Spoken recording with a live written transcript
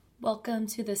Welcome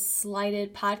to the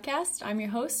Slighted Podcast. I'm your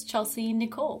host, Chelsea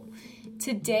Nicole.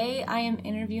 Today I am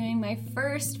interviewing my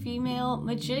first female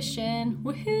magician.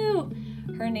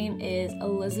 Woohoo! Her name is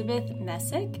Elizabeth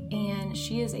Messick, and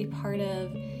she is a part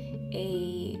of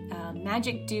a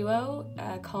magic duo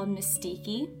called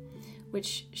Mystique,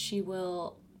 which she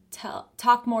will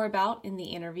talk more about in the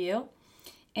interview.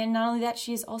 And not only that,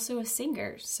 she's also a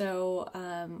singer.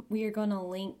 So we are going to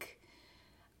link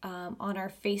on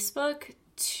our Facebook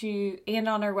and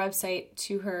on our website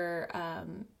to her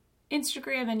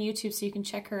Instagram and YouTube, so you can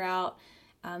check her out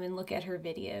and look at her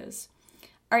videos.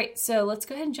 All right, so let's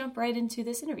go ahead and jump right into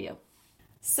this interview.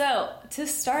 So to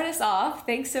start us off,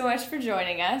 thanks so much for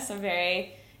joining us. I'm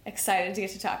very excited to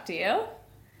get to talk to you.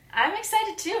 I'm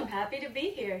excited too. I'm happy to be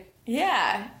here.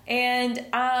 Yeah, and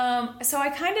so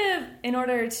I kind of, in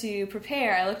order to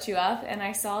prepare, I looked you up and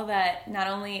I saw that not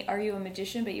only are you a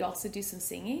magician, but you also do some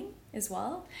singing as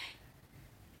well.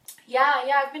 Yeah,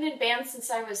 I've been in band since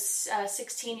I was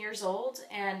 16 years old,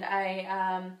 and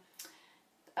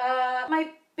my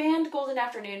band Golden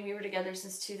Afternoon, we were together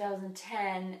since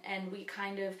 2010, and we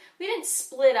didn't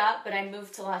split up, but I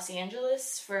moved to Los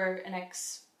Angeles for an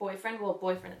boyfriend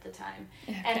at the time.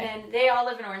 Okay. And then they all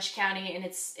live in Orange County, and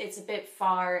it's a bit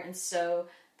far, and so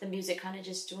the music kind of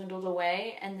just dwindled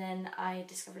away. And then I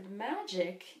discovered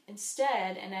magic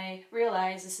instead, and I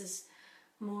realized this is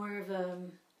more of a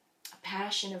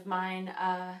passion of mine.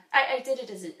 I did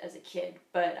it as a kid,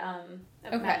 but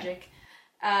magic.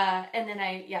 And then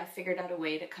I figured out a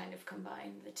way to kind of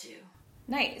combine the two.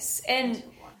 Nice. And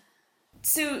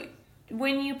so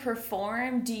when you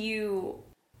perform, do you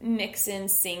mix in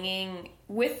singing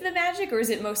with the magic, or is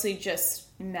it mostly just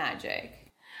magic?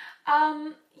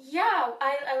 I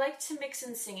like to mix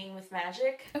in singing with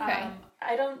magic. Okay.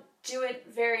 I don't do it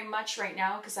very much right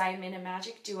now because I'm in a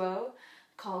magic duo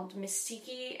called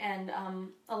Mystique, and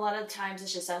a lot of times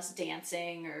it's just us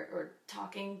dancing or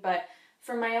talking, but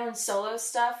for my own solo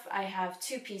stuff, I have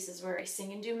two pieces where I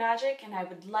sing and do magic, and I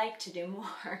would like to do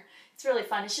more. It's really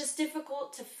fun. It's just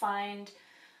difficult to find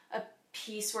a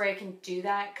piece where I can do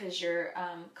that because you're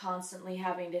constantly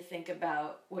having to think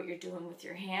about what you're doing with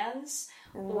your hands.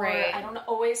 Right. Or I don't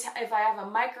always, if I have a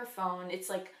microphone, it's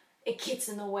like it gets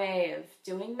in the way of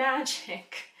doing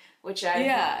magic, which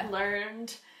I've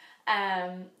learned.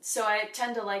 So I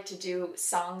tend to like to do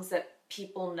songs that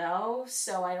people know,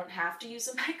 so I don't have to use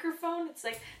a microphone. It's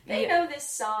like, they know this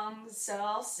song, so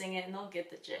I'll sing it and they'll get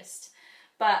the gist.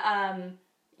 But,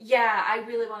 I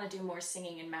really want to do more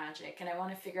singing and magic, and I want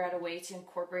to figure out a way to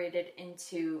incorporate it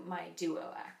into my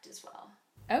duo act as well.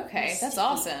 Okay, that's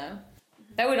awesome.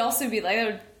 That would also be, that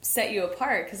would set you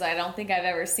apart, because I don't think I've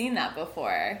ever seen that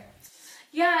before.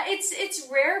 Yeah, it's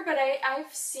rare, but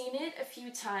I've seen it a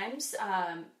few times.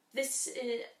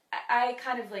 I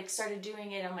kind of started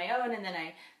doing it on my own, and then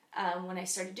when I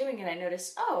started doing it, I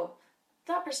noticed,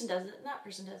 that person does it, and that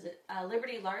person does it.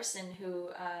 Liberty Larson,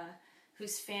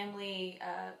 whose family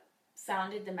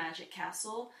founded the Magic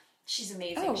Castle, she's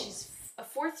amazing. Oh. She's a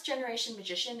fourth generation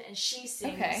magician, and she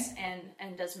sings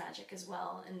and does magic as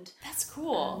well. And that's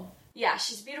cool.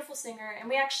 She's a beautiful singer, and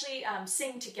we actually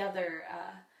sing together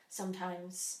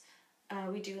sometimes.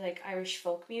 We do Irish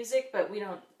folk music, but we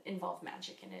don't involve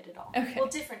magic in it at all. Okay. Well,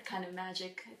 different kind of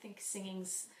magic. I think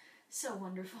singing's so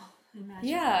wonderful and magical.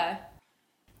 Yeah,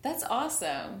 that's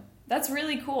awesome. That's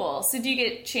really cool. So do you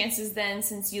get chances then,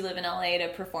 since you live in LA, to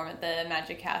perform at the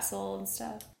Magic Castle and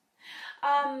stuff?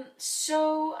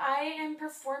 So I am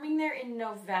performing there in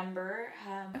November.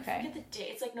 Okay. I forget the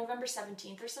date. It's November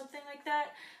 17th or something like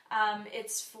that.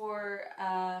 It's for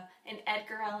an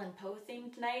Edgar Allan Poe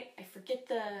themed night. I forget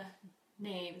the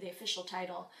name, the official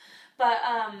title. But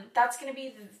that's going to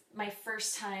be my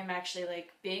first time actually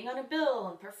being on a bill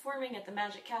and performing at the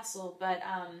Magic Castle. But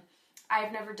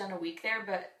I've never done a week there,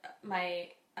 but my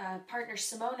partner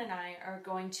Simone and I are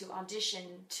going to audition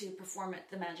to perform at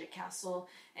the Magic Castle,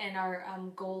 and our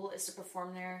goal is to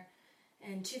perform there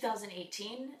in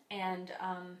 2018. And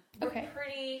we're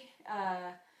pretty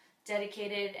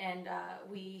dedicated, and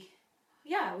we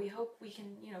hope we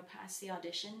can pass the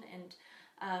audition, and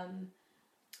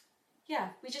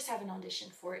we just haven't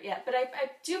auditioned for it yet. But I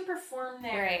do perform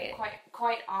there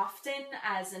quite often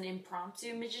as an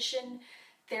impromptu magician.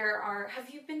 Have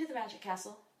you been to the Magic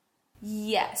Castle?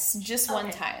 Yes, just one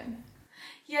time.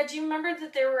 Yeah, do you remember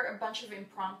that there were a bunch of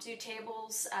impromptu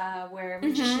tables where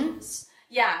magicians...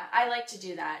 Mm-hmm. Yeah, I like to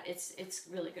do that. It's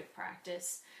really good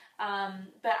practice.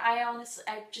 But I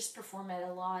just perform at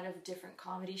a lot of different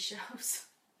comedy shows.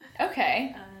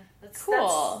 Okay,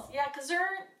 cool. Because there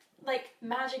aren't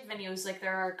magic venues like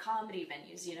there are comedy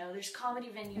venues, There's comedy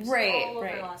venues all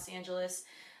over Los Angeles.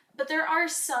 But there are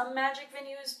some magic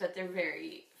venues, but they're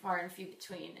very far and few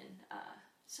between. And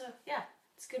so, yeah,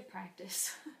 it's good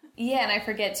practice. Yeah, and I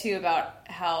forget, too, about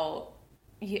how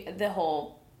the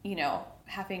whole,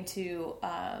 having to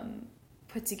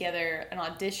put together an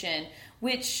audition,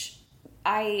 which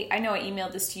I know I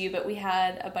emailed this to you, but we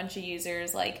had a bunch of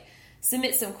users,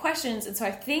 submit some questions. And so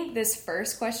I think this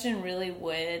first question really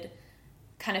would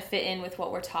kind of fit in with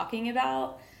what we're talking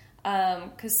about.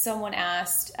 Because someone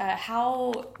asked,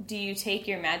 how do you take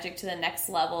your magic to the next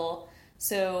level?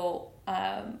 So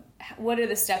what are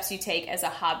the steps you take as a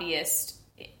hobbyist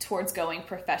towards going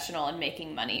professional and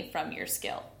making money from your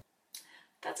skill?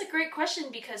 That's a great question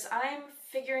because I'm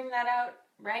figuring that out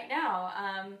right now.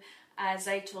 As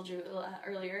I told you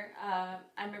earlier,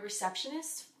 I'm a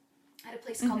receptionist at a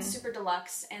place called Super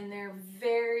Deluxe, and they're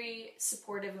very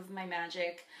supportive of my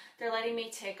magic. They're letting me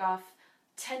take off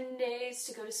 10 days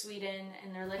to go to Sweden,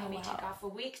 and they're letting me take off a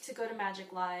week to go to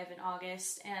Magic Live in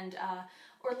August, and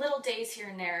or little days here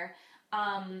and there.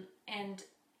 And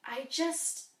I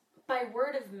just, by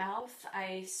word of mouth,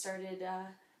 I started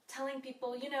telling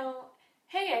people,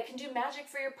 hey, I can do magic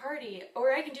for your party,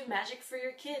 or I can do magic for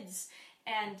your kids.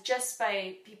 And just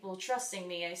by people trusting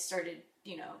me, I started,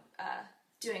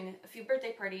 doing a few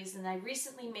birthday parties, and I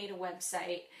recently made a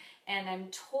website, and I'm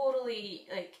totally,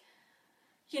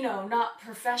 not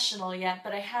professional yet,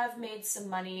 but I have made some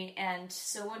money. And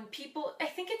so when people, I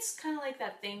think it's kind of like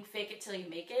that thing, fake it till you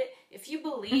make it. If you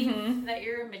believe that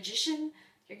you're a magician,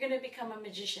 you're going to become a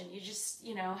magician. You just,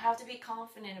 have to be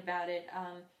confident about it.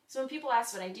 So when people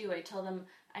ask what I do, I tell them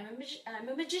I'm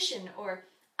a magician, or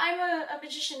I'm a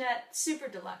magician at Super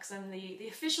Deluxe. I'm the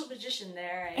official magician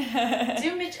there.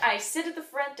 I sit at the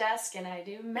front desk and I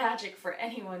do magic for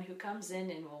anyone who comes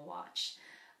in and will watch.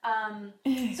 So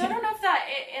I don't know if that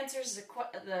answers the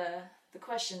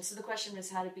question. So the question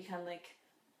was how to become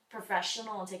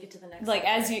professional and take it to the next level.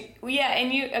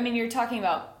 You're talking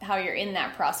about how you're in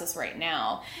that process right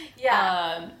now.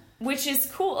 Yeah. Which is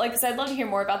cool, because I'd love to hear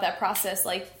more about that process.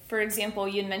 For example,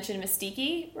 you had mentioned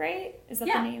Mystiki, right? Is that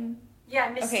the name?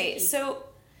 Yeah, Mystiki. Okay,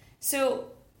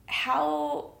 so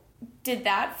how did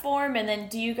that form? And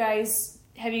then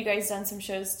have you guys done some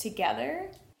shows together?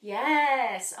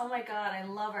 Yes. Oh my God, I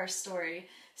love our story.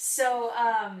 So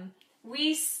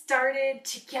we started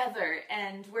together,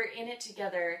 and we're in it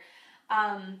together.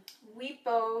 We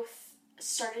both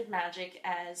started magic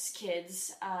as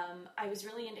kids. I was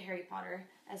really into Harry Potter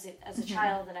as a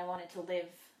child, and I wanted to live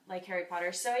like Harry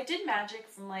Potter. So I did magic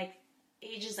from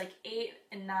ages 8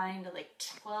 and 9 to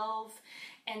 12,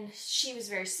 and she was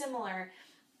very similar.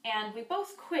 And we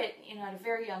both quit, at a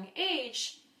very young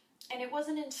age. And it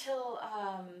wasn't until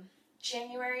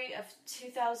January of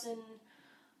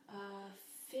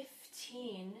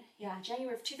 2015.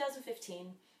 January of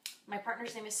 2015. My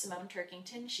partner's name is Simone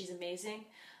Turkington. She's amazing.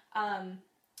 I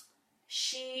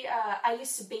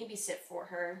used to babysit for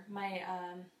her.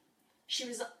 She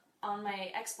was on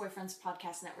my ex-boyfriend's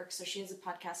podcast network, so she has a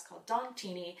podcast called Dong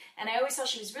Teeny, and I always thought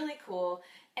she was really cool.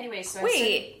 Anyway, so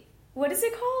what is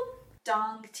it called?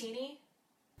 Dong Teeny.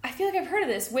 I feel like I've heard of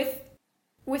this. With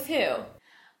who? With a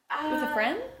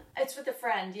friend? It's with a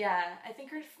friend, yeah. I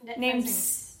think her name's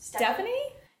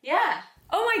Stephanie? Yeah.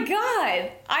 Oh my God!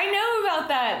 I know about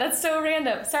that. That's so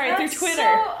random. Sorry, That's through Twitter. So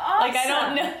awesome. I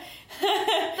don't know.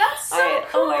 That's so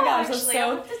cool. Oh my gosh, actually. that's so.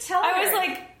 I'll have to tell her. I was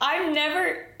I'm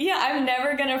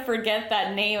never gonna forget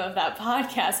that name of that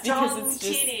podcast because it's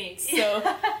just so.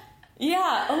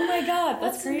 Yeah. Oh my God,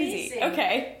 that's crazy. Amazing.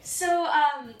 Okay. So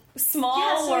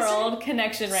small world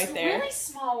connection right there. Really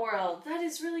small world. That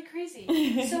is really crazy.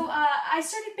 So I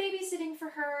started babysitting for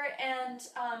her, and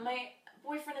my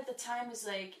boyfriend at the time was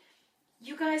like,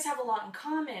 you guys have a lot in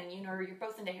common. You're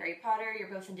both into Harry Potter, you're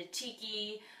both into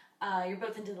Tiki, you're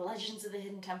both into the Legends of the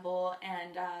Hidden Temple,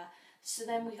 and so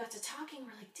then we got to talking,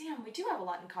 we're like, damn, we do have a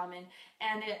lot in common.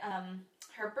 And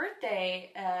her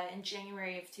birthday in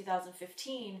January of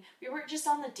 2015, we were just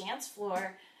on the dance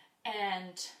floor,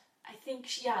 and I think,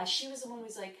 she was the one who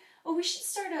was like, oh, we should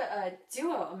start a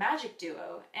duo, a magic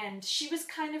duo. And she was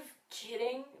kind of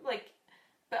kidding,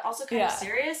 but also kind of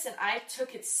serious, and I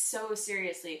took it so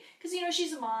seriously. Because,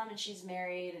 she's a mom, and she's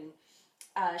married, and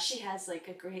she has, a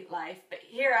great life. But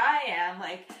here I am,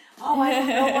 I don't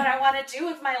know what I want to do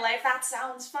with my life. That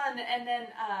sounds fun. And then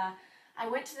I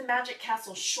went to the Magic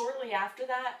Castle shortly after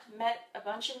that, met a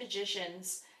bunch of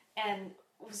magicians, and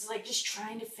was, just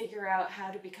trying to figure out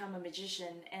how to become a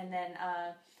magician. And then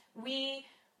we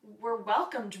were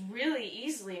welcomed really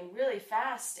easily and really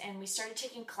fast, and we started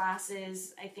taking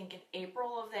classes, I think, in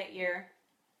April of that year.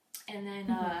 And then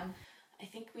I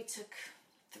think we took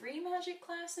 3 magic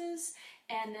classes,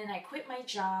 and then I quit my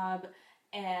job,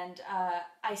 and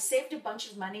I saved a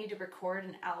bunch of money to record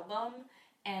an album,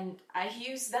 and I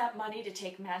used that money to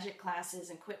take magic classes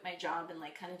and quit my job and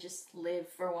like kind of just live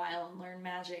for a while and learn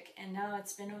magic. And now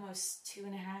it's been almost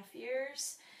 2.5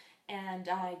 years, and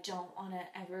I don't want to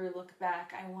ever look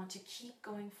back. I want to keep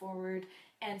going forward.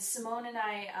 And Simone and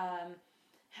I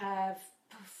have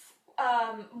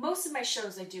most of my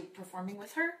shows I do performing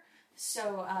with her.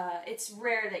 So it's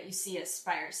rare that you see us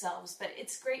by ourselves, but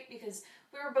it's great because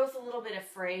we were both a little bit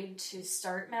afraid to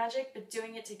start magic, but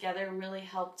doing it together really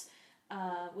helped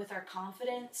with our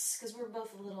confidence, because we were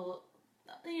both a little,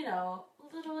 a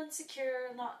little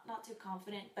insecure, not too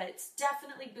confident, but it's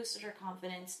definitely boosted her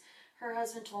confidence. Her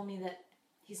husband told me that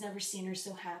he's never seen her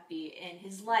so happy in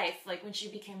his life. Like when she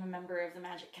became a member of the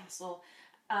Magic Castle,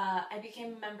 I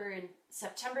became a member in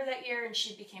September that year, and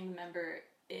she became a member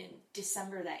in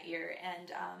December that year.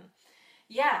 And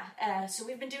so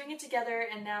we've been doing it together,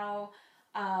 and now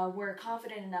we're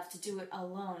confident enough to do it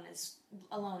alone as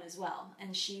well.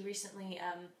 And she recently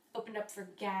opened up for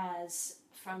Gaz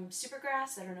from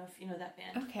Supergrass. I don't know if you know that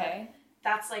band. Okay.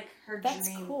 That's like her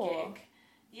dream cool. gig.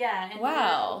 Yeah, and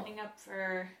wow. we're opening up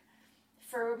for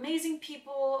amazing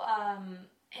people,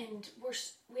 and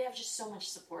we have just so much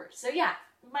support. So yeah,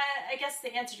 I guess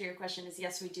the answer to your question is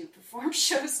yes, we do perform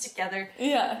shows together.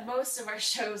 Yeah. Most of our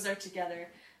shows are together.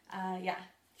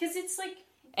 Because it's like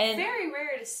very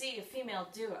rare to see a female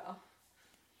duo.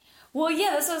 Well,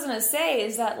 yeah, that's what I was going to say,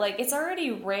 is that like it's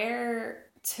already rare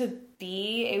to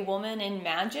be a woman in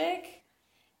magic,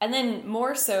 and then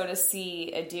more so to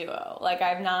see a duo. Like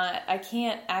I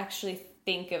can't actually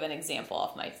think of an example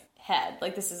off my head.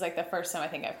 Like this is like the first time I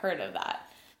think I've heard of that.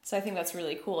 So I think that's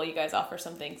really cool. You guys offer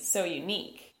something so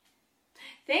unique.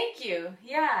 Thank you.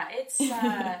 Yeah, it's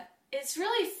it's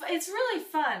really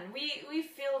fun. We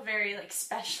feel very like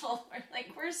special.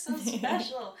 We're so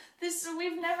special.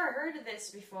 We've never heard of this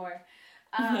before.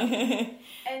 And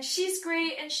she's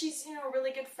great, and she's a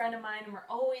really good friend of mine, and we're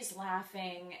always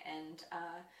laughing. And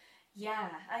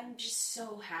I'm just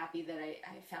so happy that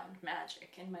I found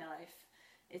magic in my life.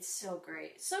 It's so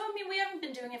great. So, I mean, we haven't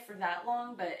been doing it for that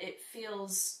long, but it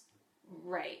feels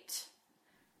right.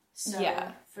 So,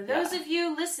 for those of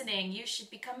you listening, you should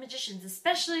become magicians,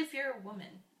 especially if you're a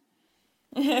woman.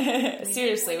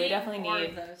 Seriously, we definitely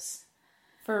need those.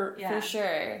 For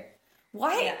sure.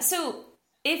 Why? Yeah. So,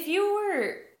 if you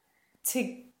were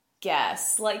to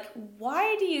guess,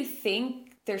 why do you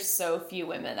think there's so few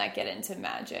women that get into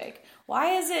magic?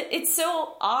 Why is it? It's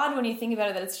so odd when you think about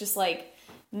it that it's just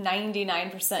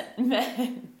 99%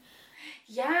 men.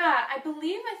 Yeah, I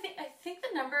think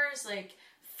the number is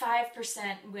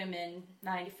 5% women,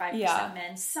 95%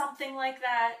 men, something like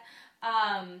that.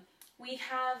 We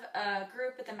have a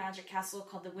group at the Magic Castle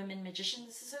called the Women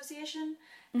Magicians Association,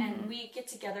 and we get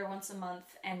together once a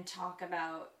month and talk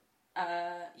about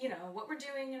what we're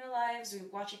doing in our lives. We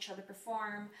watch each other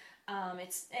perform.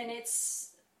 It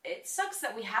sucks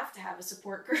that we have to have a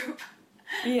support group.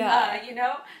 Yeah.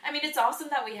 I mean, it's awesome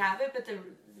that we have it, but the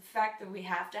fact that we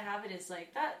have to have it is that,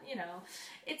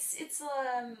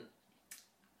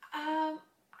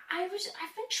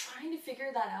 I've been trying to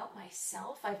figure that out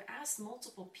myself. I've asked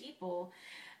multiple people,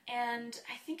 and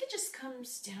I think it just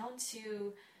comes down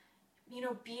to,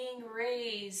 being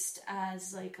raised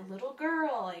as a little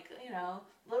girl,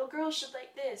 little girls should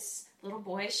like this, little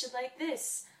boys should like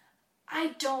this.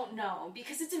 I don't know,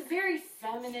 because it's a very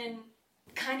feminine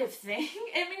kind of thing.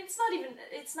 I mean,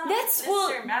 it's not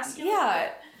necessarily masculine.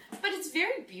 Yeah. But it's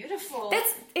very beautiful.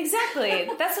 That's what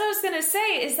I was going to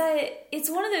say, is that it's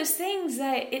one of those things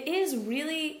that it is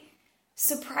really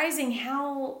surprising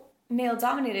how male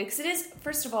dominated, because it is,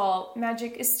 first of all,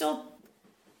 magic is still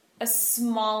a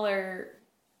small,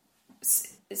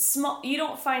 you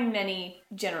don't find many,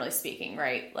 generally speaking,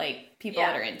 right? People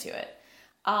that are into it.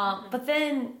 But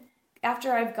then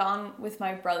after I've gone with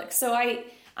my brother, so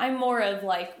I'm more of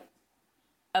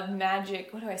a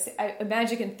magic, a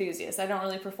magic enthusiast. I don't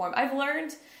really perform. I've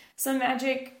learned some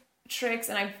magic tricks,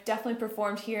 and I've definitely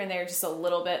performed here and there just a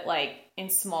little bit, in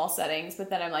small settings,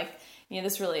 but then I'm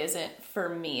this really isn't for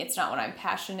me. It's not what I'm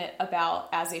passionate about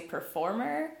as a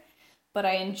performer, but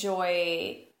I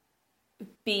enjoy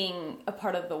being a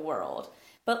part of the world.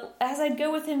 But as I'd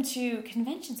go with him to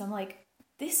conventions, I'm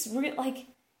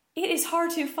it is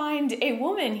hard to find a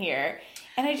woman here.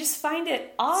 And I just find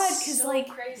it odd because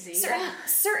crazy.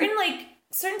 certain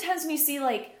times when you see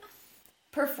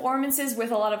performances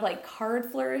with a lot of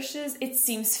card flourishes, it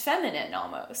seems feminine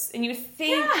almost. And you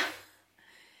think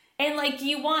and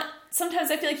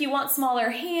sometimes I feel you want smaller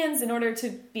hands in order to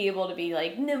be able to be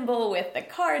nimble with the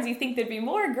cards. You think there'd be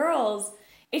more girls.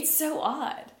 It's so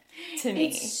odd. to me.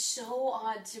 It's so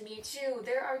odd to me too.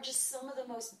 There are just some of the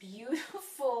most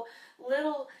beautiful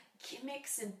little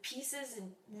gimmicks and pieces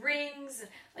and rings, and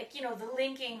like, you know, the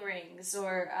linking rings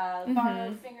or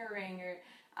borrowed finger ring, or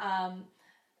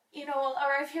you know,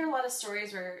 or I've heard a lot of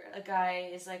stories where a guy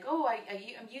is like, oh,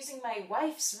 I'm using my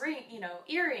wife's ring, you know,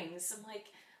 earrings. I'm like,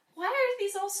 why are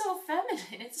these all so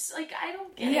feminine? It's like, I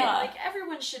don't get it. Like,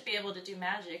 everyone should be able to do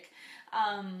magic.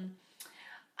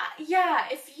 Yeah,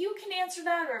 if you can answer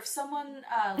that, or if someone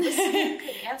listening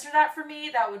could answer that for me,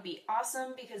 that would be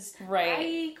awesome, because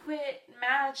I quit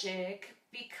magic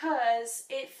because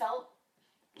it felt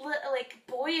like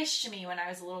boyish to me when I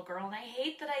was a little girl, and I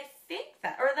hate that I think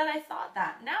that, or that I thought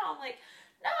that. Now I'm like,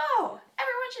 no,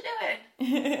 everyone should do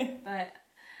it. But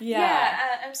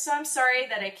I'm sorry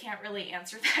that I can't really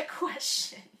answer that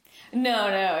question. No,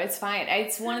 it's fine.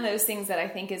 It's one of those things that I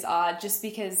think is odd, just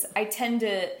because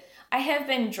I have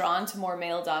been drawn to more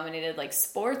male-dominated, like,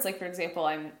 sports. Like, for example,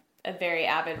 I'm a very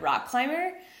avid rock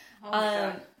climber. Oh my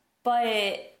God.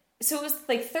 But, so it was,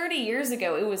 like, 30 years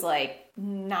ago, it was, like,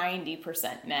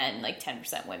 90% men, like,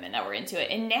 10% women that were into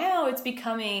it. And now it's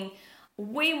becoming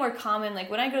way more common. Like,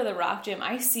 when I go to the rock gym,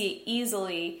 I see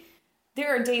easily,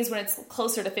 there are days when it's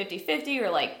closer to 50-50, or,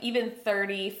 like, even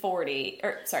 30-40,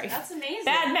 or, sorry. That's amazing.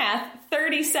 Bad math,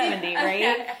 30-70,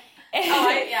 right?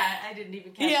 I didn't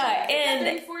even catch that.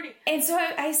 And 40. And so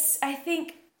I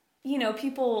think, you know,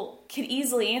 people could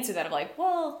easily answer that of like,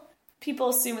 well, people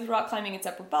assume with rock climbing it's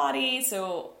upper body,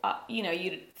 so, you know,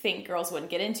 you'd think girls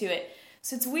wouldn't get into it.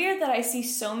 So it's weird that I see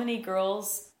so many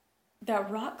girls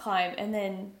that rock climb and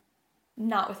then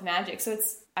not with magic. So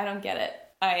I don't get it.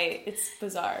 It's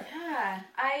bizarre. Yeah,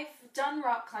 I've done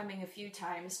rock climbing a few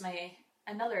times.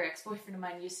 Another ex-boyfriend of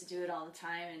mine used to do it all the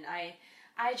time, and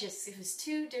it was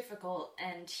too difficult,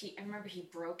 and I remember he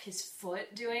broke his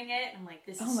foot doing it, and I'm like,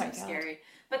 this is so scary.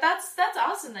 But that's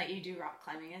awesome that you do rock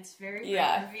climbing. It's very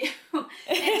brave of you.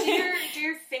 And do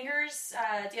your fingers,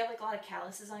 do you have like a lot of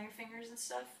calluses on your fingers and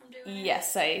stuff from doing it?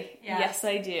 Yes, I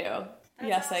do.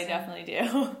 That's awesome. I definitely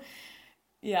do.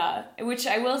 Yeah, which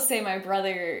I will say my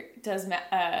brother does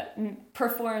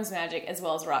performs magic as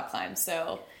well as rock climb,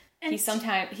 so... And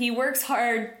he works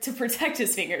hard to protect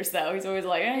his fingers, though. He's always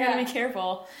like, I gotta be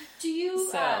careful. Do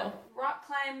you rock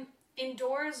climb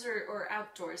indoors or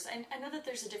outdoors? I know that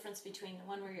there's a difference between the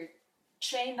one where you're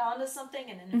chained onto something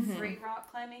and then free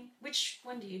rock climbing. Which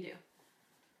one do you do?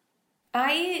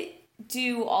 I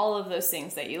do all of those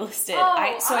things that you listed.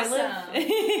 Awesome.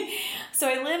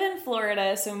 I live in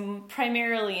Florida, so I'm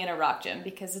primarily in a rock gym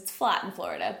because it's flat in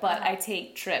Florida, but I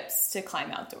take trips to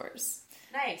climb outdoors.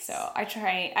 Nice. So I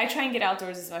try and get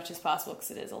outdoors as much as possible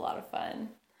because it is a lot of fun.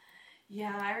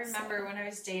 Yeah, I remember when I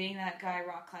was dating that guy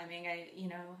rock climbing,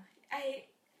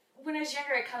 when I was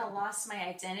younger, I kind of lost my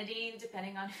identity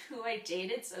depending on who I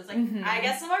dated. So I was like, I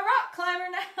guess I'm a rock climber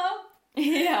now.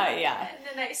 Yeah. And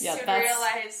then I soon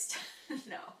realized,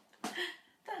 no,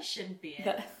 that shouldn't be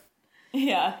it.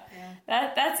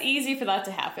 That's easy for that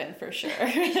to happen for sure.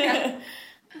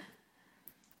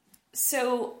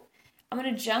 So I'm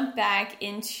going to jump back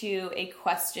into a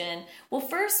question. Well,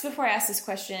 first, before I ask this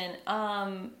question,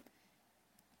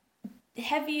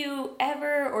 have you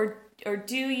ever or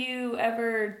do you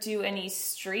ever do any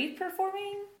street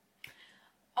performing?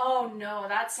 Oh, no,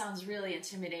 that sounds really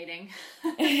intimidating.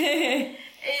 Okay,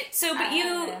 so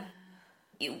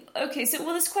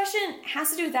this question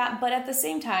has to do with that, but at the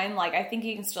same time, like, I think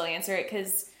you can still answer it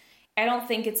because I don't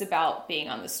think it's about being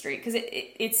on the street, because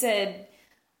it said,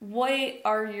 what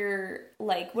are your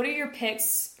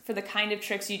picks for the kind of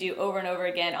tricks you do over and over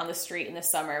again on the street in the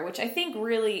summer, which I think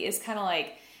really is kind of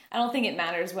like, I don't think it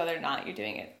matters whether or not you're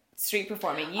doing it street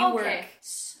performing. You work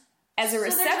as a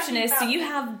receptionist, so you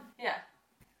have...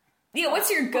 Yeah,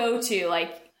 what's your go-to?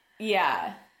 Like,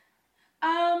 yeah.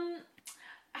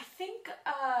 I think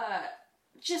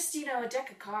just, a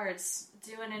deck of cards,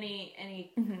 doing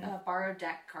any borrowed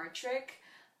deck card trick.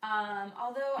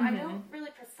 Although I don't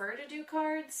really prefer to do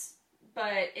cards,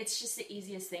 but it's just the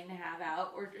easiest thing to have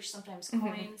out, or sometimes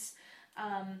coins.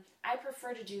 I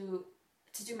prefer to do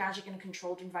magic in a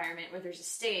controlled environment where there's a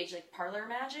stage, like parlor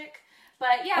magic.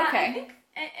 But yeah, I think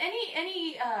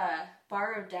any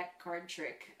borrowed deck card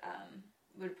trick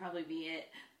would probably be it.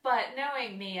 But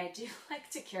knowing me, I do like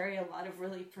to carry a lot of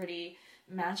really pretty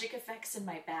magic effects in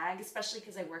my bag, especially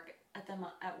because I work at them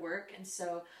at work, and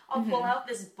so I'll pull out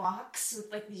this box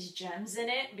with like these gems in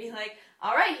it and be like,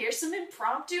 all right, here's some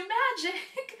impromptu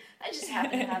magic. I just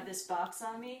happen to have this box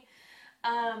on me.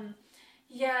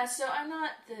 So I'm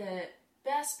not the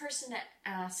best person to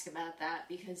ask about that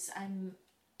because I'm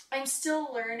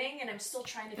still learning and I'm still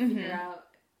trying to figure out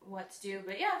what to do.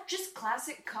 But yeah, just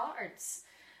classic cards.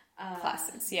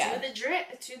 classes. Yeah. Do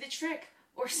the trick.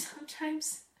 Or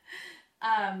sometimes,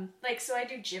 so I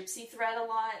do gypsy thread a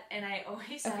lot, and I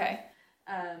always have,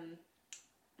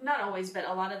 not always, but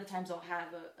a lot of the times I'll have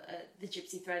the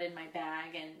gypsy thread in my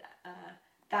bag, and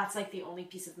that's like the only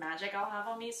piece of magic I'll have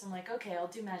on me. So I'm like, okay, I'll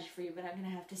do magic for you, but I'm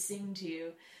gonna have to sing to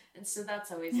you, and so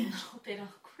that's always a little bit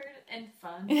awkward and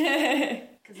fun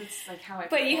because it's like how I.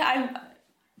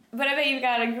 But I bet you've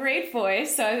got a great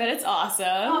voice, so I bet it's awesome.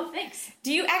 Oh, thanks.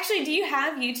 Do you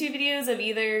have YouTube videos of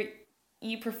either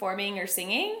you performing or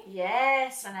singing?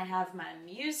 Yes, and I have my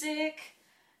music.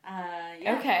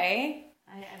 Yeah. Okay.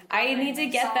 I need to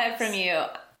get that from you.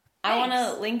 Thanks. I want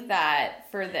to link that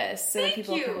for this so that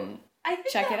people can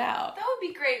check it out. That would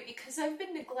be great because I've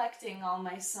been neglecting all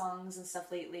my songs and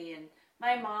stuff lately, and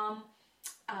my mom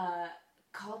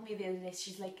called me the other day.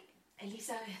 She's like,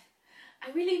 Elizabeth, I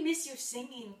really miss your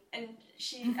singing. And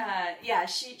she,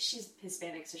 she's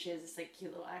Hispanic, so she has this like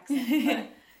cute little accent. But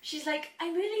she's like, I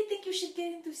really think you should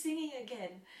get into singing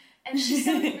again. And she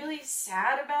sounded really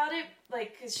sad about it,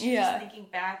 like, because she's just thinking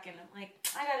back, and I'm like,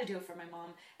 I gotta do it for my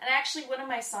mom. And actually, one of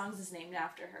my songs is named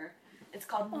after her. It's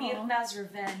called Mirna's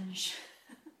Revenge.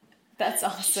 That's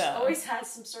awesome. She always has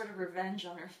some sort of revenge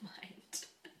on her mind.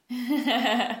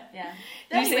 Yeah.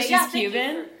 Did you say she's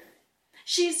Cuban?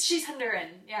 She's Honduran,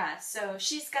 yeah. So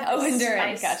she's got this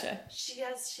Honduran, spice. Gotcha. She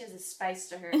has a spice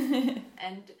to her,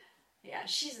 and yeah,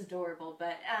 she's adorable.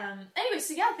 But anyway,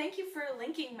 so yeah, thank you for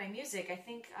linking my music. I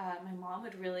think my mom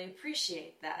would really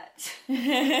appreciate that.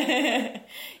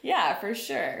 Yeah, for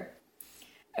sure.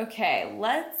 Okay,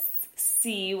 let's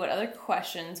see what other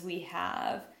questions we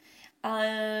have.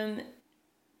 Do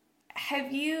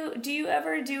you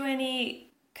ever do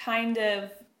any kind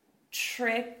of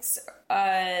tricks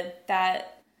that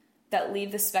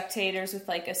leave the spectators with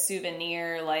like a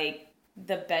souvenir, like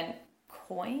the bent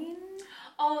coin?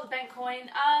 Oh, the bent coin.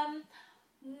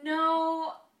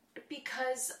 No,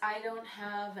 because I don't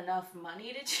have enough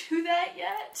money to do that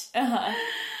yet.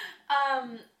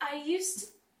 I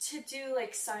used to do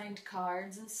like signed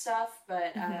cards and stuff,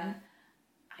 but not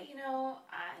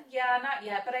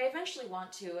yet. But I eventually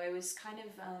want to. I was kind of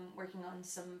working on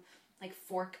some like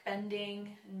fork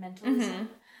bending and mentalism.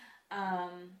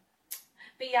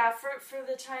 But yeah, for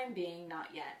the time being,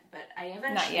 not yet. But I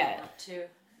eventually want to.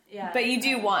 Yeah. But you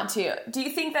do want to. Do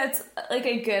you think that's like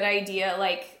a good idea?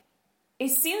 Like, it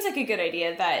seems like a good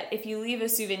idea that if you leave a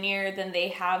souvenir, then they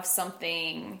have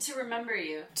something to remember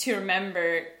you. To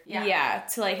remember,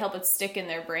 to like help it stick in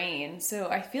their brain. So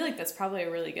I feel like that's probably a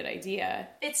really good idea.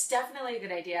 It's definitely a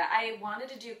good idea. I wanted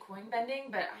to do coin bending,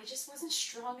 but I just wasn't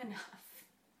strong enough.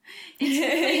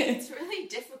 It's really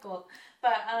difficult.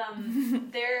 But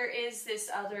there is this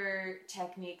other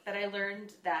technique that I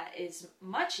learned that is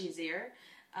much easier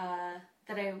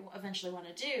that I eventually want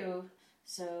to do.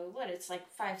 So it's like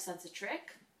 5 cents a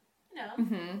trick, you know.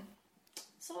 Mm-hmm.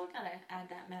 So we're gonna add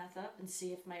that math up and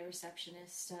see if my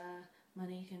receptionist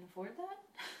money can afford that.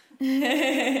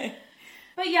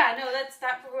 But yeah, no,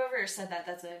 whoever said that,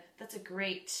 that's a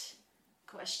great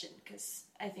question, because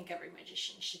I think every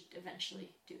magician should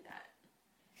eventually do that.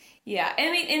 Yeah,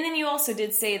 I mean, and then you also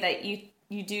did say that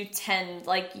you do tend,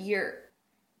 like, you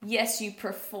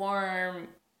perform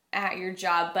at your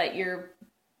job, but your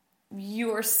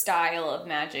style of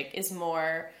magic is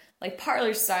more like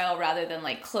parlor style rather than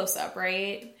like close up,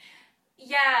 right?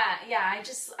 Yeah. I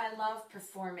love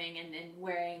performing and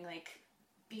wearing like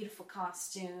beautiful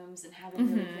costumes and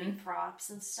having really great props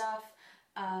and stuff,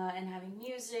 and having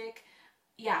music.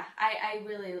 Yeah, I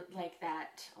really like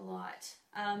that a lot.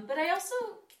 But I also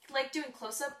like doing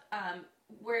close up,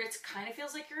 where it kind of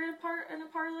feels like you're in a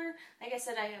parlor. Like I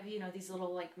said, I have, these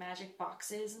little like magic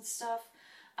boxes and stuff.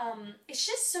 It's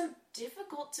just so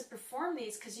difficult to perform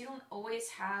these because you don't always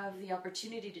have the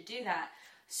opportunity to do that.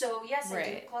 So yes, I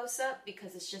do close up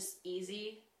because it's just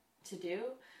easy to do.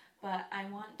 But I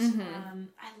want,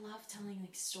 I love telling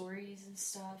like stories and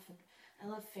stuff, and I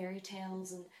love fairy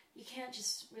tales, and you can't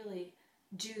just really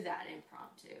do that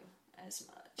impromptu as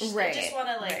much. Right. I just want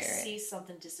to see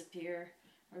something disappear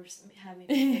or have me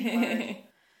pick a card.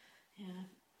 Yeah,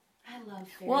 I love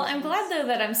fairy tales. I'm glad though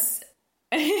that I'm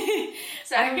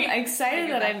excited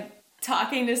that I'm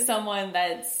talking to someone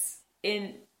that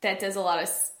does a lot of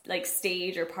like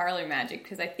stage or parlor magic,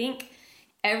 because I think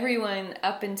everyone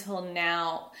up until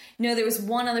now, there was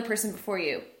one other person before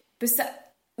you.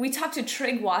 We talked to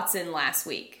Trig Watson last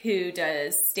week, who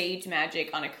does stage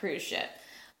magic on a cruise ship.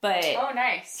 But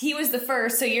nice. He was the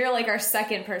first, so you're like our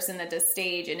second person that does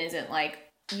stage and isn't like,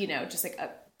 just like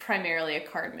primarily a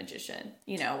card magician,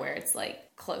 where it's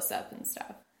like close up and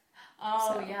stuff.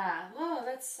 Oh, So. yeah. Oh,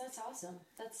 that's awesome.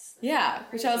 That's Yeah,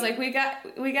 which I was crazy.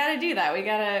 like, we got to do that. We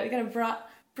gotta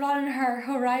broaden our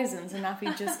horizons and not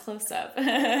be just close up.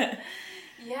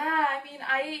 Yeah, I mean,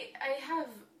 I have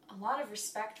a lot of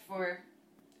respect for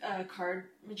card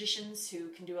magicians who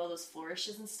can do all those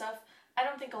flourishes and stuff. I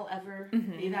don't think I'll ever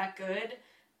be that good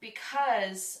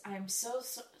because I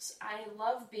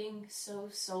love being so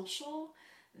social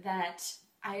that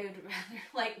I would rather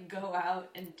like go out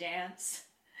and dance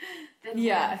than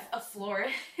learn a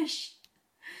flourish.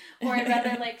 Or I'd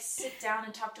rather like sit down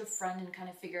and talk to a friend and kind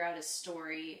of figure out a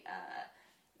story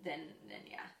than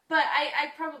yeah. But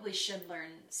I probably should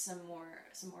learn some more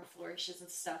flourishes and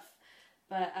stuff.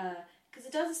 But because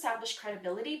it does establish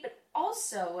credibility, but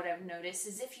also what I've noticed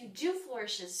is if you do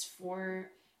flourishes for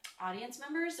audience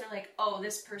members, they're like, oh,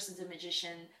 this person's a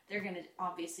magician, they're gonna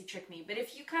obviously trick me. But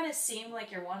if you kind of seem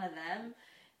like you're one of them,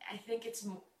 I think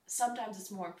sometimes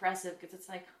it's more impressive because it's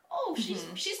like, oh,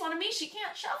 she's one of me, she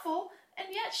can't shuffle, and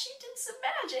yet she did some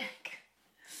magic.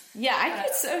 Yeah, I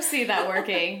could so see that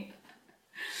working.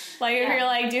 Like if you're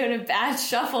like doing a bad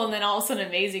shuffle and then all of a sudden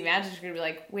amazing magic, you're gonna be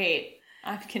like, wait,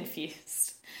 I'm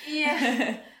confused.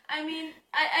 Yeah, I mean,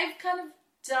 I've kind of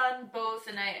done both,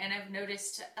 and I've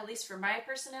noticed, at least for my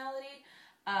personality,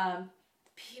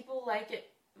 people like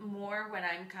it more when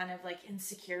I'm kind of like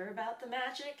insecure about the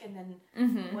magic, and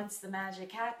then once the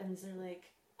magic happens, they're like,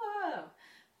 oh.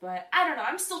 But I don't know,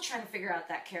 I'm still trying to figure out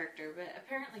that character, but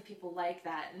apparently people like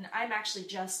that, and I'm actually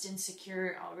just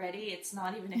insecure already. It's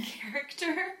not even a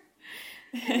character.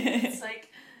 It's like,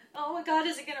 oh my god,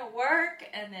 is it gonna work?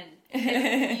 And then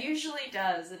it usually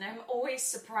does, and I'm always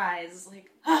surprised, like,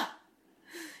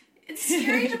 it's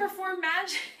scary to perform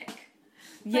magic.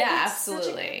 Yeah,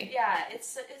 absolutely.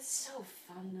 It's so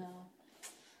fun though.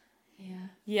 Yeah.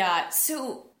 Yeah,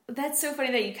 so that's so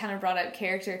funny that you kind of brought up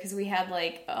character, because we had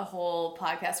like a whole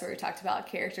podcast where we talked about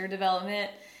character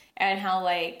development and how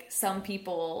like some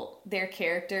people, their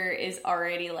character is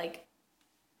already like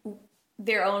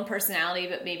their own personality,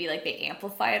 but maybe like they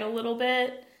amplify it a little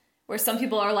bit, where some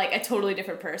people are like a totally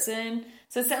different person.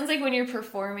 So it sounds like when you're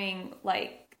performing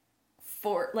like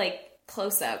for like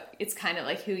close up, it's kind of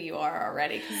like who you are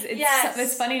already, because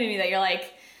it's funny to me that you're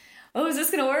like, oh, is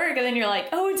this gonna work? And then you're like,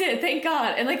 oh, it did, thank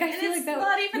God. And like I feel like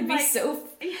that would be so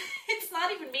it's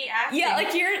not even me acting. Yeah,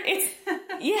 like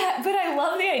yeah, but I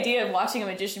love the idea of watching a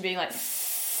magician being like,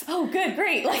 oh, good,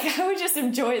 great. Like, I would just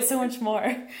enjoy it so much more.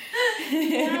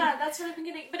 Yeah, that's what I've been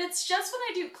getting. But it's just when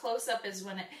I do close-up is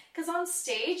when because on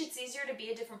stage, it's easier to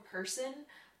be a different person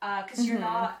because you're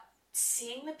not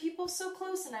seeing the people so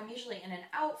close, and I'm usually in an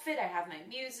outfit, I have my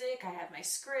music, I have my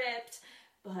script,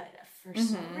 but for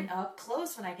some reason, up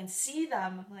close, when I can see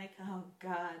them, I'm like, oh,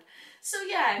 God. So,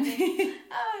 yeah, I mean,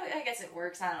 I guess it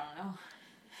works. I don't know.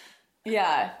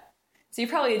 Yeah. So you're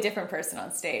probably a different person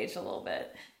on stage a little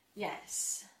bit.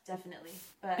 Yes. Definitely,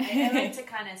 but I like to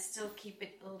kind of still keep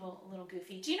it a little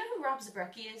goofy. Do you know who Rob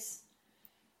Zabrecky is?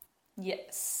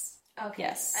 Yes. Okay.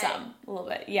 Yes, a little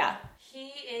bit. Yeah. He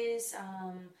is.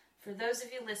 For those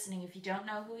of you listening, if you don't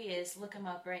know who he is, look him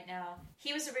up right now.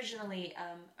 He was originally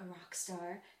a rock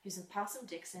star. He was in Possum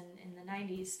Dixon in the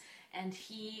 '90s, and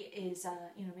he is a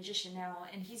magician now.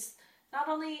 And he's not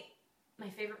only my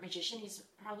favorite magician, he's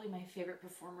probably my favorite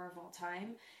performer of all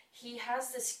time. He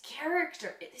has this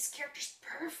character. This character's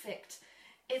perfect.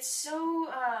 It's so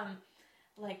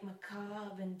like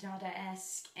macabre and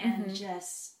Dada-esque and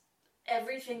just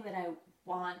everything that I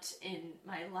want in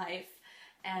my life.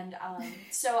 And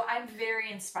so I'm very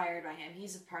inspired by him.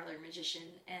 He's a parlor magician,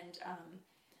 and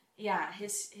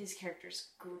his character's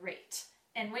great.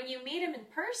 And when you meet him in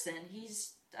person, he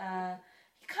kind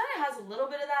of has a little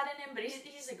bit of that in him, but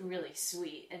he's like really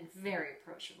sweet and very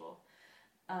approachable.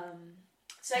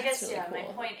 So I guess, really cool. My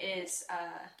point is,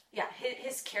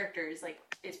 his character is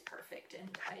perfect, and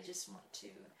I just want to,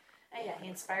 he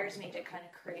inspires me to kind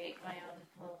of create my own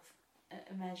little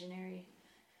imaginary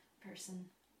person.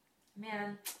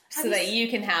 Man. So that you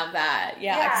can have that,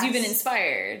 because you've been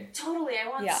inspired. Totally, I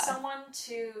want someone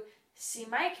to see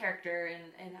my character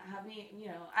and have me,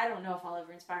 I don't know if I'll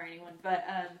ever inspire anyone, but,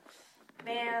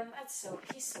 man,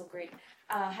 he's so great.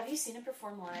 Have you seen him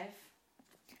perform live?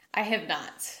 I have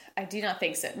not. I do not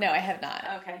think so. No, I have not.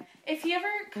 Okay. If he ever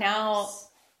comes... Now...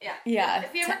 Yeah.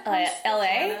 If he ever comes to LA?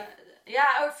 Florida,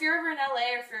 or if you're ever in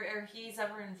LA or he's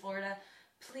ever in Florida,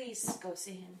 please go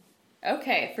see him.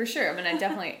 Okay, for sure. I'm going to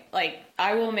definitely...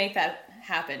 I will make that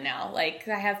happen now. I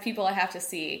have people I have to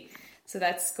see, so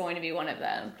that's going to be one of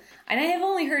them. And I have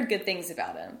only heard good things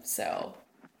about him, so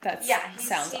that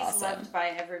sounds awesome. He's loved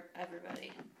by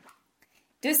everybody.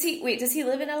 Does he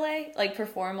live in LA? Like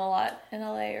perform a lot in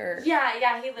LA or?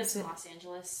 Yeah, he lives in Los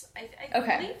Angeles. I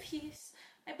Okay.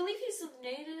 believe he's a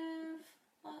native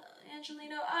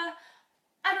Angelino.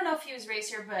 I don't know if he was raised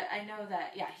here, but I know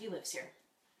that, yeah, he lives here.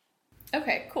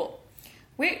 Okay, cool.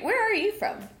 Where are you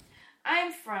from?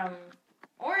 I'm from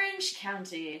Orange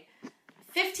County.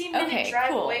 15-minute drive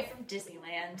cool. away from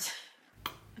Disneyland.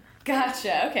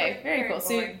 Gotcha. Okay, very cool.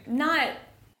 boring. So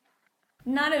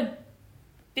not a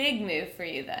big move for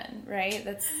you then, right?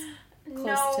 That's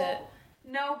close to...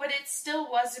 No, but it still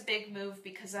was a big move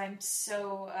because I'm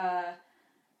so, I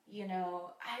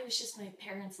was just my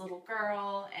parents' little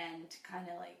girl and kind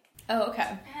of like... Oh,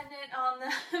 okay. Dependent on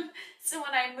them. So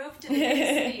when I moved to the big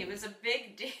city, it was a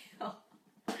big deal.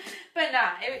 But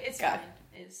nah, it's fine.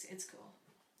 It's cool.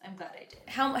 I'm glad I did.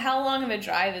 How long of a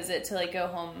drive is it to like go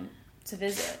home to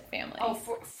visit family? Oh,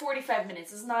 45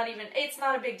 minutes. It's not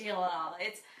a big deal at all.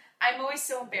 I'm always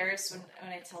so embarrassed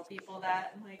when I tell people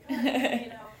that. I'm like,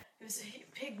 it was a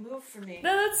big move for me.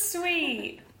 No, that's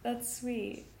sweet. That's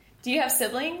sweet. Do you have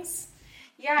siblings?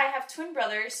 Yeah, I have twin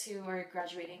brothers who are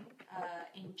graduating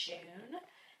in June.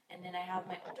 And then I have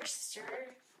my older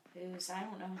sister, who's, I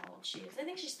don't know how old she is. I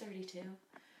think she's 32.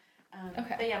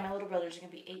 Okay. But yeah, my little brothers are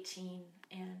going to be 18.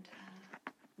 And,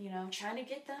 trying to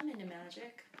get them into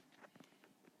magic.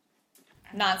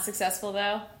 Not successful,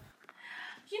 though?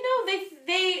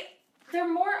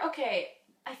 They're more, okay,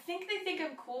 I think they think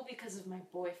I'm cool because of my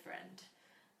boyfriend.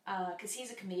 Because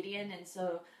he's a comedian,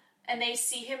 and they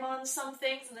see him on some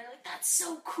things, and they're like, that's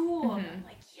so cool. Mm-hmm. And I'm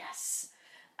like, yes.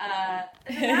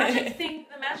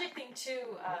 The magic thing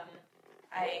too,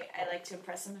 I like to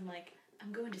impress them. I'm like,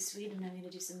 I'm going to Sweden, I'm going to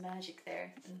do some magic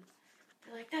there. And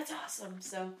they're like, that's awesome.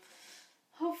 So,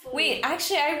 hopefully. Wait,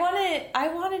 actually, I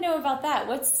want to know about that.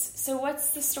 What's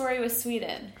the story with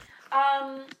Sweden?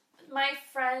 My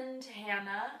friend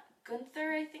Hannah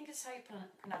Gunther, I think is how you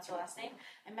pronounce her last name.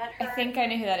 I met her. I think I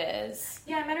know who that is.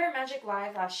 Yeah, I met her at Magic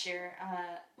Live last year.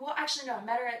 I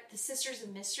met her at the Sisters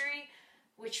of Mystery,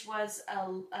 which was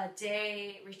a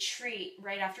day retreat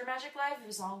right after Magic Live. It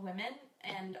was all women,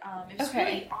 and it was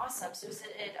really awesome. So it was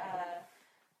at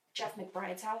Jeff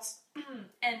McBride's house,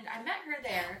 and I met her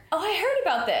there. Oh, I heard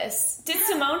about this. Did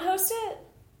Simone host it?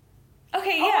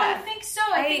 Okay, yeah. Oh, I think so.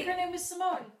 I think her name was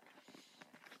Simone.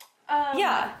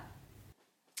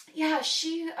 Yeah,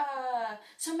 she,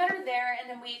 so I met her there, and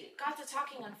then we got to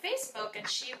talking on Facebook, and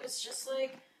she was just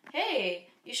like, hey,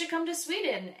 you should come to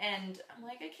Sweden, and I'm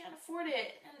like, I can't afford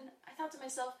it, and I thought to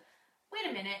myself, wait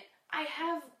a minute, I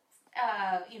have,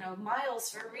 miles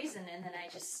for a reason, and then I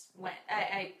just went,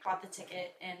 I bought the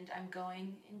ticket, and I'm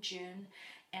going in June,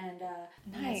 and,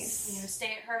 nice.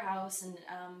 Stay at her house, and,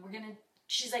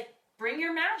 she's like, bring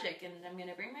your magic, and I'm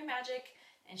gonna bring my magic,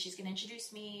 and she's gonna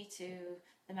introduce me to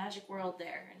the magic world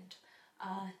there, and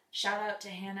shout out to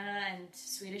Hannah and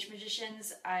Swedish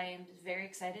Magicians. I'm very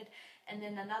excited. And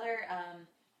then another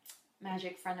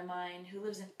magic friend of mine who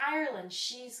lives in Ireland,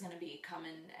 she's gonna be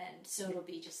coming, and so it'll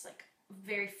be just like a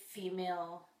very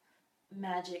female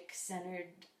magic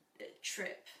centered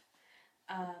trip.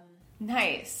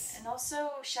 Nice. And also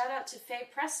shout out to Faye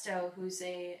Presto, who's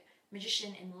a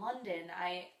magician in London.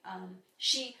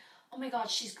 Oh my god,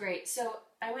 she's great. So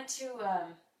I went to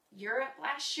Europe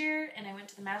last year, and I went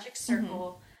to the Magic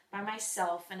Circle by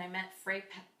myself, and I met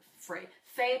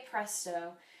Faye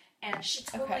Presto, and she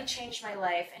totally changed my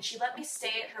life, and she let me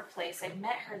stay at her place. I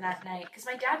met her that night, because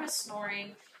my dad was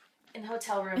snoring in the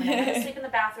hotel room, and I had to sleep in the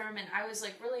bathroom, and I was,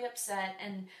 like, really upset,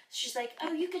 and she's like,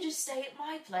 oh, you could just stay at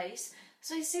my place.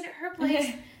 So I stayed at her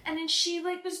place, and then she,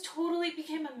 like,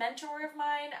 became a mentor of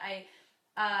mine. I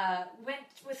went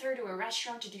with her to a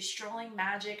restaurant to do strolling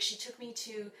magic. She took me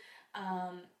to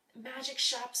magic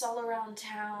shops all around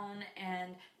town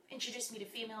and introduced me to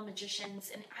female magicians.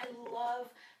 And I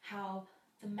love how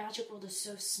the magic world is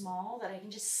so small that I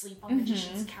can just sleep on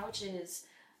magicians' couches.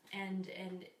 And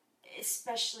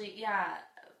especially, I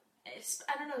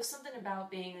don't know, something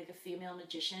about being like a female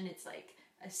magician. It's like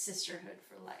a sisterhood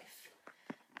for life.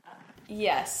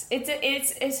 Yes,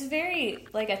 it's very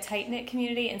like a tight knit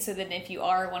community, and so then if you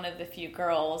are one of the few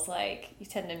girls, like you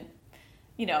tend to,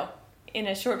 in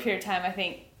a short period of time, I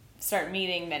think start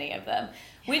meeting many of them.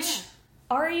 Yeah. Which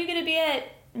are you going to be at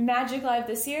Magic Live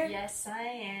this year? Yes, I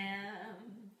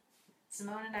am.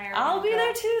 Simone and I are. I'll be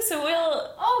there too, so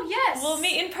we'll. Oh yes, we'll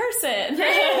meet in person.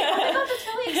 Great. Oh my god, that's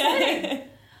really exciting.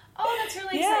 That's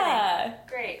really exciting.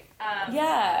 Great.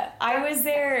 I was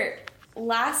there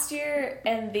last year,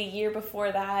 and the year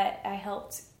before that, I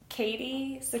helped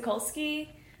Katie Sokolsky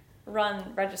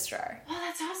run Registrar. Oh,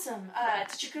 that's awesome.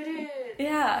 Did you go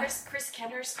to Chris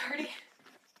Kenner's party?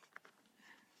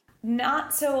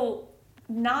 Not so.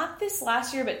 not this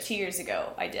last year, but 2 years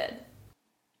ago I did.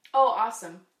 Oh,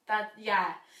 awesome.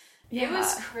 Yeah. Yeah. It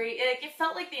was crazy. It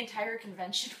felt like the entire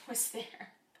convention was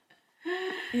there.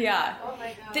 Yeah. Oh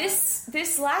my god.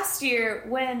 This last year,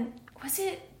 when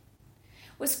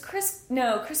was Chris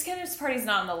Kenner's party's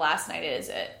not on the last night, is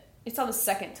it? It's on the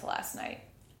second to last night.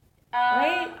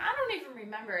 Right? I don't even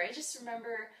remember. I just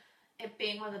remember it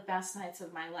being one of the best nights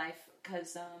of my life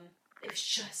because it was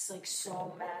just like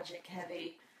so magic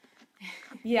heavy.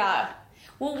 Yeah.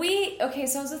 Well,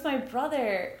 so I was with my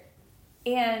brother,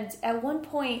 and at one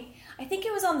point, I think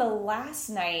it was on the last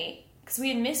night, because we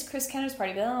had missed Chris Kenner's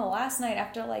party, but on the last night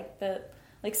after like the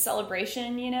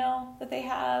celebration, that they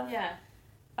have. Yeah.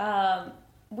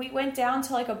 We went down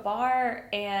to like a bar,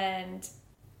 and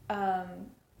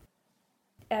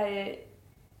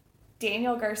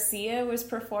Daniel Garcia was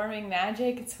performing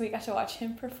magic, and so we got to watch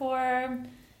him perform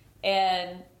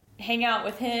and hang out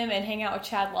with him and hang out with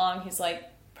Chad Long. He's like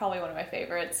probably one of my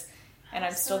favorites, and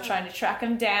I'm still trying to track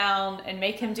him down and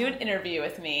make him do an interview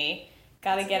with me.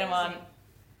 Gotta get him on.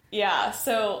 Yeah,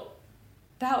 so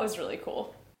that was really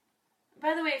cool.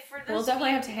 By the way, for those we'll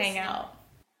definitely have to hang out.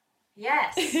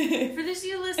 Yes. For those of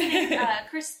you listening,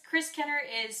 Chris Kenner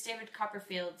is David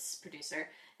Copperfield's producer.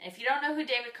 And if you don't know who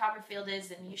David Copperfield is,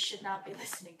 then you should not be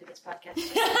listening to this podcast.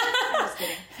 I'm just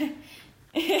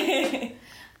kidding.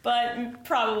 But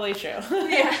probably true.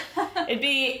 Yeah. It'd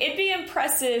be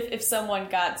impressive if someone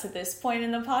got to this point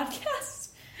in the podcast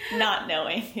not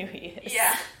knowing who he is.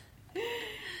 Yeah.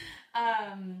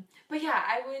 But yeah,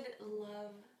 I would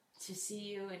love to see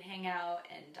you and hang out,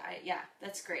 and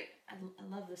that's great. I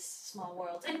love this small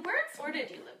world. And where in Florida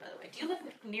do you live, by the way? Do you live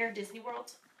near Disney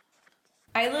World?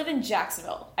 I live in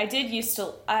Jacksonville. I used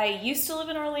to live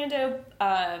in Orlando.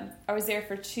 I was there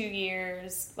for 2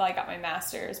 years while I got my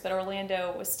master's, but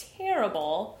Orlando was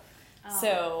terrible. Oh.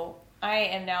 So I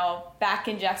am now back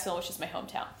in Jacksonville, which is my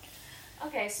hometown.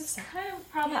 Okay, so it's kind of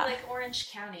probably like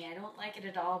Orange County. I don't like it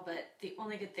at all, but the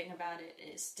only good thing about it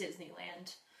is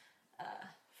Disneyland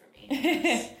for me.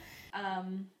 I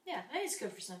think it's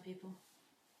good for some people.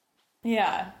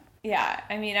 Yeah.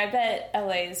 I mean, I bet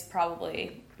LA is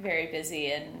probably very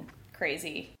busy and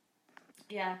crazy.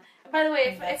 Yeah. By the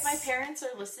way, if my parents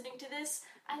are listening to this,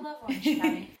 I love Orange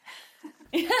County.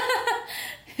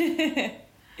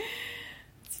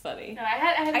 It's funny. No, I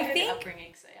had a good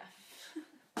upbringing, so yeah.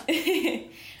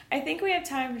 I think we have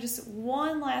time for just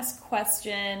one last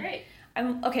question. Great.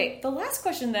 The last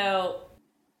question, though,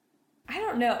 I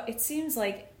don't know. It seems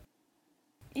like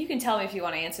you can tell me if you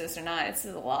want to answer this or not. This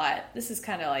is a lot. This is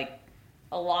kind of like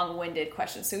a long-winded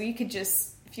question. So you could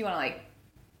just, if you want to like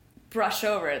brush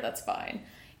over it, that's fine.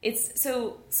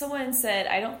 Someone said,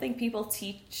 I don't think people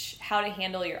teach how to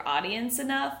handle your audience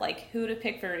enough, like who to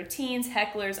pick for routines,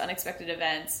 hecklers, unexpected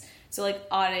events. So like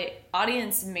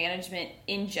audience management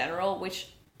in general, which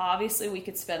obviously we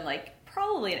could spend like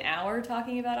probably an hour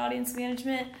talking about audience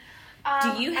management.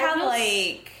 Do you have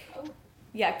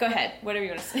Yeah, go ahead. Whatever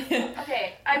you want to say.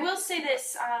 Okay, I will say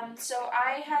this. So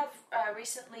I have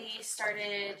recently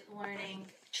started learning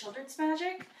children's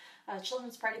magic,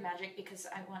 children's party magic, because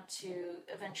I want to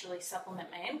eventually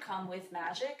supplement my income with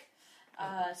magic.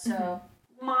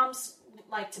 Moms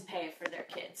like to pay for their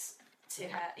kids to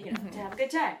have, to have a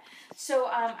good time. So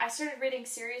I started reading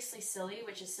Seriously Silly,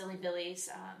 which is Silly Billy's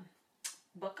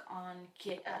book on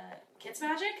kids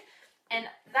magic, and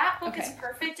that book is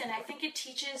perfect. And I think it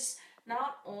teaches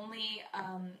not only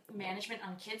management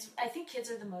on kids. I think kids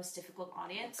are the most difficult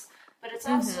audience, but it's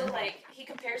also like he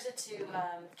compares it to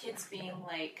kids being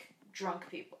like drunk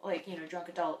people, like drunk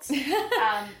adults.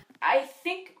 I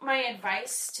think my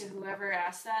advice to whoever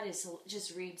asked that is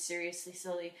just read Seriously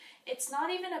Silly. It's not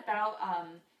even about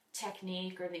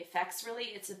technique or the effects, really.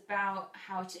 It's about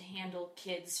how to handle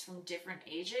kids from different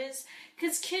ages,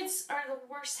 because kids are the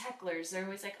worst hecklers. They're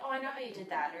always like, oh, I know how you did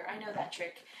that, or I know that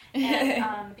trick.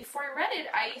 And before I read it,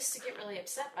 I used to get really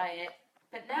upset by it,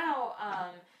 but now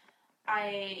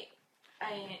I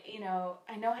know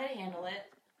how to handle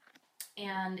it.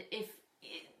 And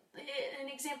an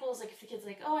example is like if the kid's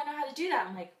like, oh, I know how to do that,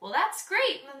 I'm like, well, that's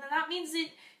great, and then that means that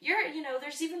you're,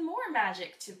 there's even more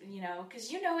magic to,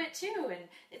 because you know it too, and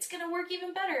it's gonna work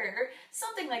even better, or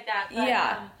something like that. But,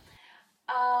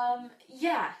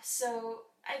 so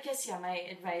I guess,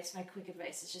 my quick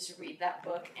advice is just read that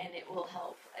book, and it will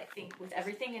help, I think, with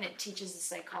everything, and it teaches the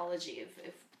psychology of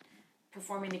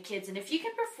performing to kids. And if you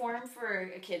can perform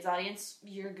for a kid's audience,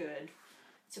 you're good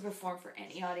to perform for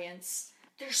any audience.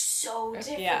 They're so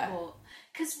difficult.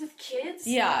 Because with kids,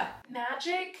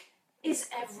 magic is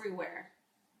everywhere.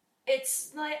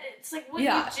 it's like what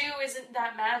Yeah. you do isn't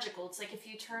that magical. It's like if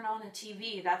you turn on a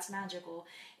TV, that's magical.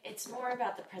 It's more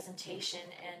about the presentation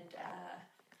and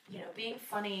being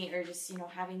funny or just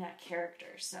having that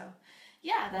character. So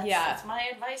that's my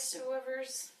advice to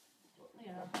whoever's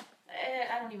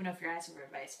I don't even know if you're asking for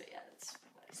advice, but that's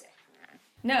what I say.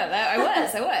 No, I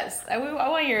was. I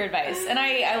want your advice. And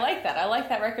I like that. I like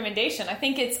that recommendation. I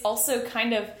think it's also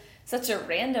kind of such a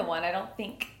random one. I don't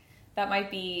think that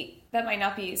might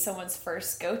not be someone's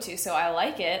first go-to. So I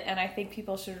like it, and I think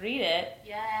people should read it.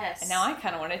 Yes. And now I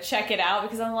kind of want to check it out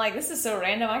because I'm like, this is so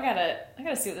random. I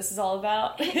gotta see what this is all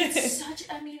about. It's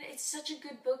such a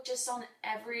good book just on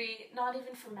not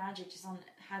even for magic, just on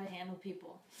how to handle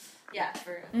people. Yeah,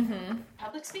 for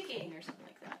public speaking or something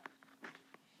like that.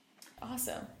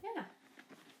 Awesome. Yeah.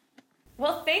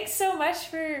 Well, thanks so much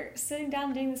for sitting down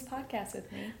and doing this podcast with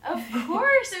me. Of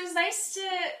course. It was nice to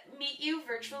meet you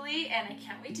virtually, and I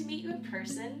can't wait to meet you in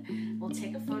person. We'll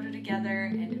take a photo together,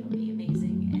 and it'll be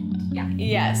amazing. And yeah.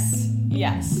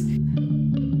 Yes.